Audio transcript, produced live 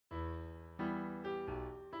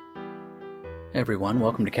Everyone,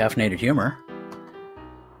 welcome to Caffeinated Humor.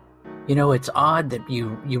 You know, it's odd that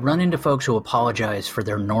you run into folks who apologize for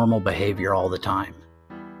their normal behavior all the time.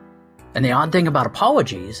 And the odd thing about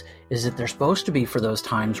apologies is that they're supposed to be for those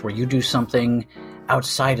times where you do something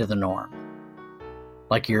outside of the norm.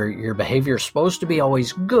 Like your behavior is supposed to be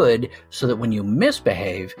always good so that when you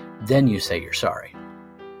misbehave, then you say you're sorry.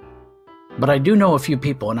 But I do know a few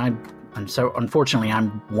people, and unfortunately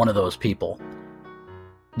I'm one of those people,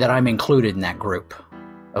 that I'm included in that group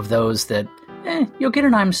of those that, you'll get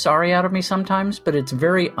an I'm sorry out of me sometimes, but it's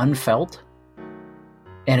very unfelt.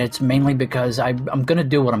 And it's mainly because I'm going to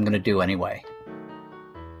do what I'm going to do anyway.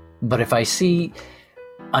 But if I see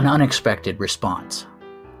an unexpected response,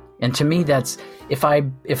 and to me that's, if I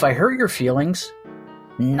hurt your feelings,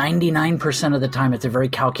 99% of the time it's a very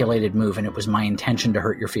calculated move and it was my intention to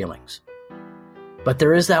hurt your feelings. But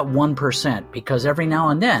there is that 1% because every now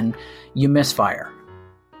and then you misfire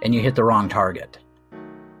and you hit the wrong target.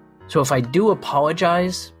 So if I do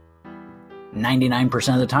apologize,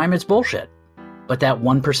 99% of the time it's bullshit. But that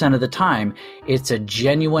 1% of the time, it's a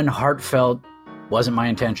genuine, heartfelt, wasn't my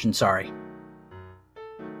intention, sorry.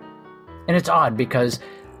 And it's odd because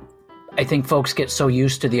I think folks get so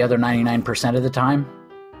used to the other 99% of the time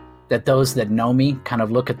that those that know me kind of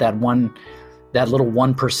look at that little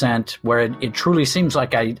 1% where it truly seems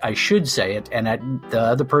like I should say it, and the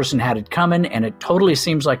other person had it coming, and it totally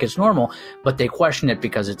seems like it's normal, but they question it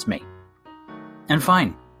because it's me. And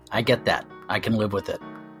fine, I get that. I can live with it.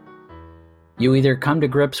 You either come to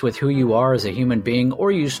grips with who you are as a human being,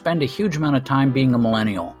 or you spend a huge amount of time being a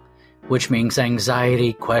millennial, which means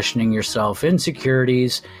anxiety, questioning yourself,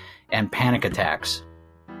 insecurities, and panic attacks.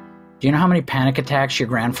 Do you know how many panic attacks your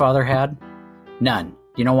grandfather had? None.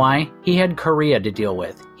 You know why? He had Korea to deal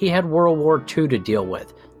with. He had World War II to deal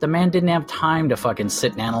with. The man didn't have time to fucking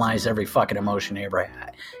sit and analyze every fucking emotion he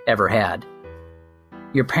ever had.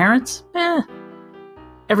 Your parents?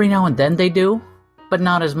 Every now and then they do, but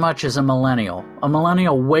not as much as a millennial. A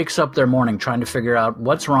millennial wakes up their morning trying to figure out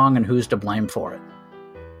what's wrong and who's to blame for it.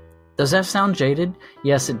 Does that sound jaded?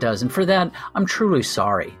 Yes, it does. And for that, I'm truly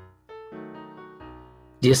sorry.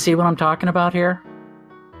 Do you see what I'm talking about here?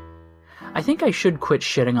 I think I should quit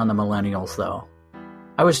shitting on the millennials, though.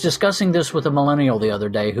 I was discussing this with a millennial the other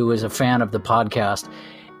day who is a fan of the podcast,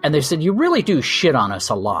 and they said, you really do shit on us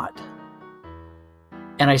a lot.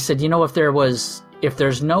 And I said, you know, if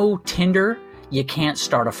there's no tinder, you can't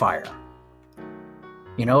start a fire.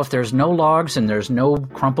 You know, if there's no logs and there's no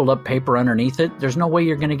crumpled up paper underneath it, there's no way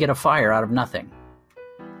you're going to get a fire out of nothing.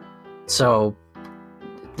 So,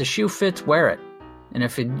 the shoe fits, wear it. And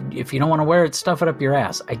if you don't want to wear it, stuff it up your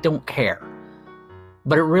ass. I don't care.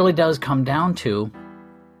 But it really does come down to,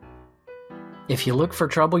 if you look for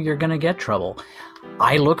trouble, you're going to get trouble.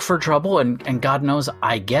 I look for trouble, and God knows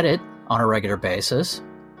I get it on a regular basis.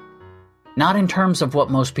 Not in terms of what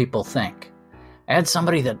most people think. I had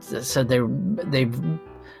somebody that said they've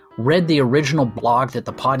read the original blog that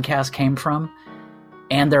the podcast came from,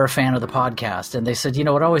 and they're a fan of the podcast. And they said, you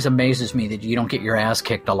know, it always amazes me that you don't get your ass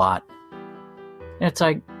kicked a lot. It's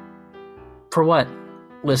like, for what?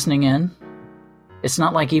 Listening in? It's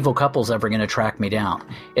not like Evil Couple's ever going to track me down.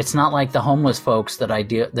 It's not like the homeless folks that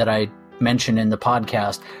I mention in the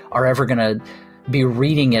podcast are ever going to be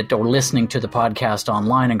reading it or listening to the podcast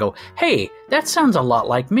online and go, hey, that sounds a lot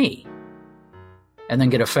like me. And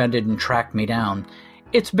then get offended and track me down.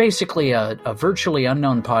 It's basically a virtually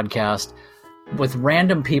unknown podcast with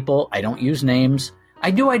random people. I don't use names. I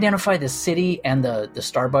do identify the city and the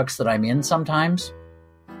Starbucks that I'm in sometimes,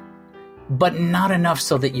 but not enough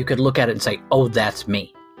so that you could look at it and say, oh, that's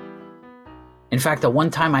me. In fact, the one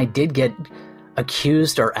time I did get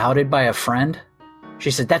accused or outed by a friend, she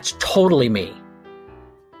said, that's totally me.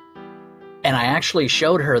 And I actually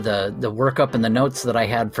showed her the workup and the notes that I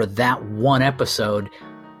had for that one episode.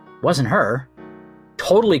 Wasn't her.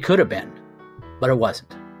 Totally could have been, but it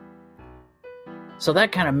wasn't. So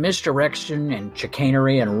that kind of misdirection and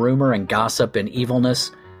chicanery and rumor and gossip and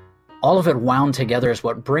evilness, all of it wound together is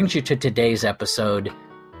what brings you to today's episode.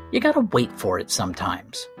 You gotta wait for it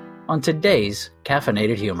sometimes. On today's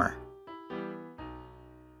Caffeinated Humor.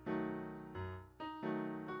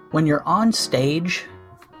 When you're on stage,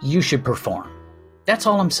 you should perform. That's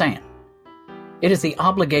all I'm saying. It is the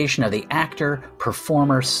obligation of the actor,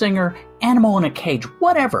 performer, singer, animal in a cage,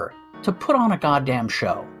 whatever, to put on a goddamn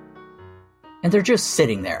show. And they're just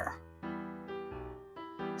sitting there.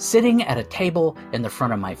 Sitting at a table in the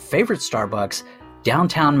front of my favorite Starbucks,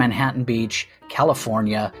 downtown Manhattan Beach,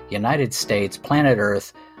 California, United States, planet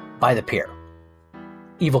Earth, by the pier.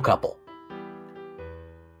 Evil Couple.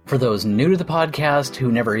 For those new to the podcast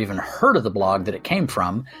who never even heard of the blog that it came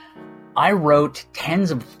from, I wrote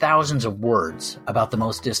tens of thousands of words about the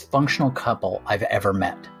most dysfunctional couple I've ever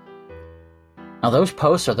met. Now, those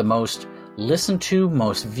posts are the most listened to,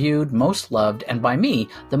 most viewed, most loved, and by me,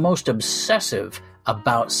 the most obsessive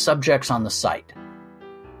about subjects on the site.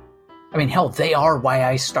 I mean, hell, they are why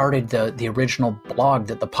I started the original blog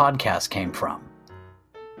that the podcast came from.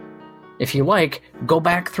 If you like, go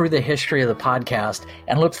back through the history of the podcast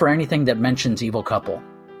and look for anything that mentions Evil Couple.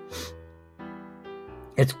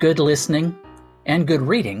 It's good listening and good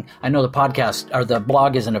reading. I know the podcast or the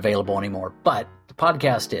blog isn't available anymore, but the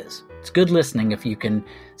podcast is. It's good listening if you can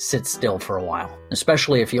sit still for a while,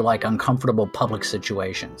 especially if you like uncomfortable public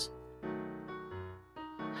situations.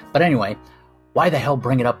 But anyway, why the hell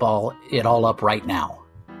bring it all up right now,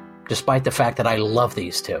 despite the fact that I love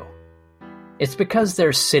these two? It's because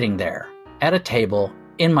they're sitting there at a table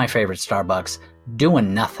in my favorite Starbucks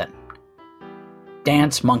doing nothing.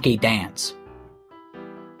 Dance, monkey, dance.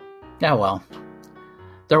 Yeah, well,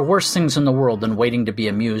 there are worse things in the world than waiting to be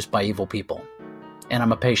amused by evil people. And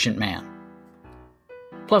I'm a patient man.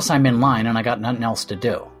 Plus, I'm in line and I got nothing else to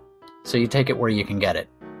do. So you take it where you can get it.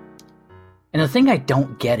 And the thing I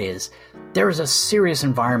don't get is, there is a serious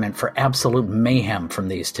environment for absolute mayhem from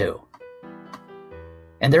these two.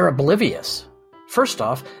 And they're oblivious. First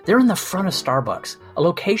off, they're in the front of Starbucks, a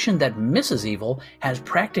location that Mrs. Evil has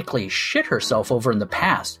practically shit herself over in the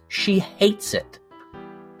past. She hates it.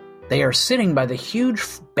 They are sitting by the huge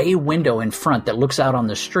bay window in front that looks out on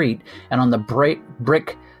the street and on the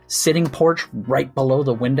brick sitting porch right below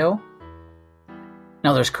the window.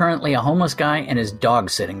 Now there's currently a homeless guy and his dog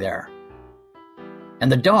sitting there. And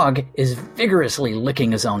the dog is vigorously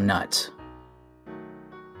licking his own nuts.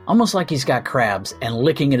 Almost like he's got crabs and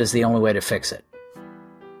licking it is the only way to fix it.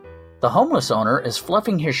 The homeless owner is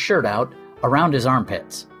fluffing his shirt out around his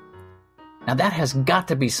armpits. Now that has got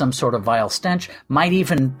to be some sort of vile stench, might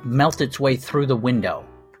even melt its way through the window.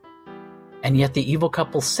 And yet the evil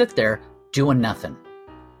couple sit there doing nothing.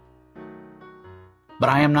 But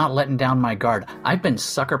I am not letting down my guard. I've been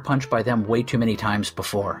sucker punched by them way too many times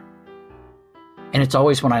before. And it's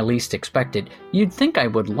always when I least expect it. You'd think I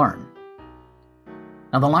would learn.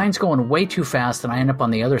 Now the line's going way too fast and I end up on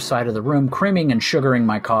the other side of the room creaming and sugaring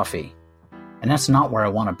my coffee. And that's not where I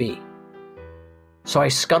want to be. So I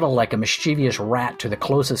scuttle like a mischievous rat to the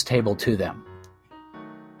closest table to them.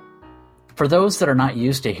 For those that are not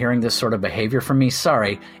used to hearing this sort of behavior from me,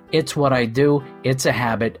 sorry, it's what I do, it's a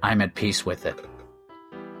habit, I'm at peace with it.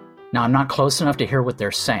 Now I'm not close enough to hear what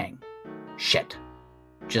they're saying. Shit.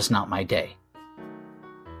 Just not my day.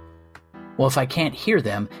 Well, if I can't hear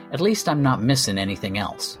them, at least I'm not missing anything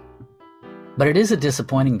else. But it is a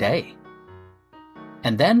disappointing day.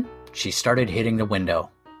 And then she started hitting the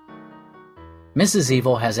window. Mrs.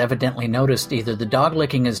 Evil has evidently noticed either the dog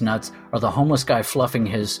licking his nuts or the homeless guy fluff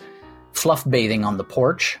bathing on the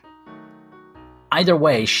porch. Either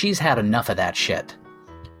way, she's had enough of that shit.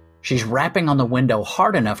 She's rapping on the window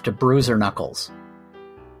hard enough to bruise her knuckles.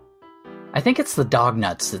 I think it's the dog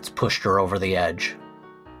nuts that's pushed her over the edge.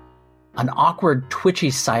 An awkward,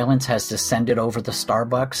 twitchy silence has descended over the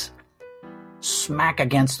Starbucks. Smack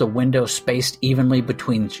against the window spaced evenly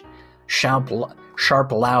between sharp,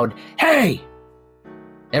 loud, "Hey!"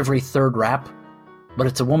 every third rap, but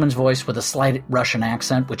it's a woman's voice with a slight Russian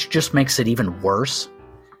accent, which just makes it even worse.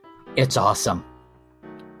 It's awesome.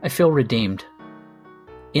 I feel redeemed.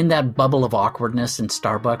 In that bubble of awkwardness in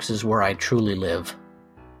Starbucks is where I truly live.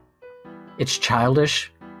 It's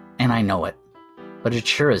childish, and I know it, but it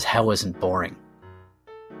sure as hell isn't boring.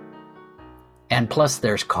 And plus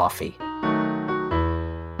there's coffee.